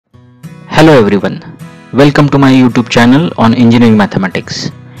Hello everyone, welcome to my YouTube channel on engineering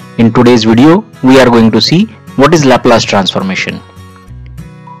mathematics. In today's video, we are going to see what is Laplace transformation.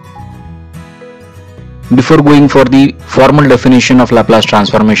 Before going for the formal definition of Laplace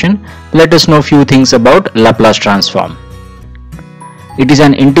transformation, let us know a few things about Laplace transform. It is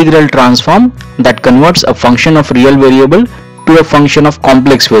an integral transform that converts a function of real variable to a function of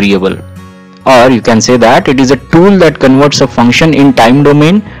complex variable. Or you can say that it is a tool that converts a function in time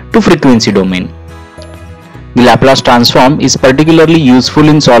domain to frequency domain. The Laplace transform is particularly useful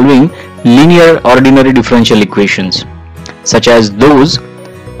in solving linear ordinary differential equations, such as those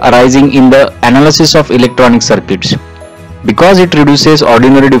arising in the analysis of electronic circuits, because it reduces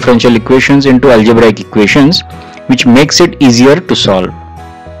ordinary differential equations into algebraic equations, which makes it easier to solve.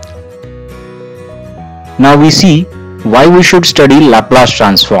 Now we see why we should study Laplace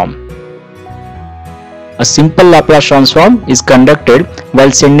transform. A simple Laplace transform is conducted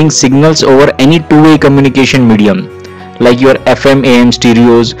while sending signals over any two-way communication medium like your FM AM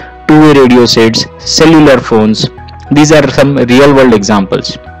stereos, two-way radio sets, cellular phones. These are some real-world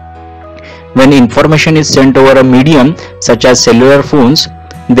examples. When information is sent over a medium such as cellular phones,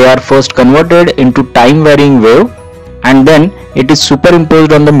 they are first converted into time-varying wave and then it is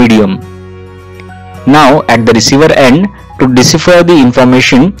superimposed on the medium. Now at the receiver end, to decipher the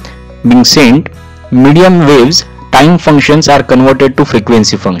information being sent, medium waves time functions are converted to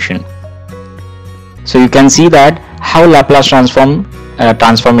frequency function. So you can see that how Laplace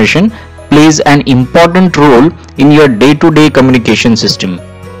transformation plays an important role in your day-to-day communication system.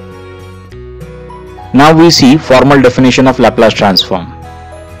 Now we see formal definition of Laplace transform.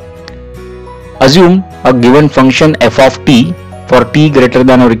 Assume a given function f of t for t greater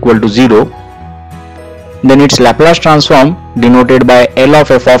than or equal to 0. Then its Laplace transform, denoted by L of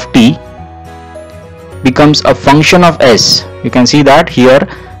f of t, becomes a function of s. You can see that here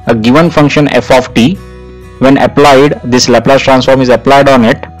a given function f of t, when applied, this Laplace transform is applied on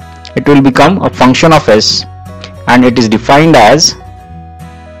it, it will become a function of s, and it is defined as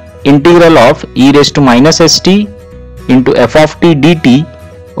integral of e raised to minus st into f of t dt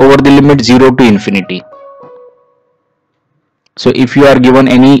over the limit 0 to infinity. So if you are given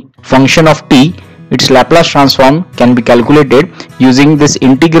any function of t, its Laplace transform can be calculated using this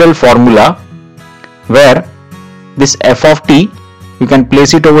integral formula, where this f of t, you can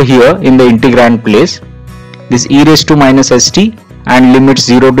place it over here in the integrand place. This e raised to minus st and limits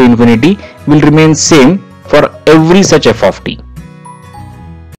 0 to infinity will remain same for every such f of t.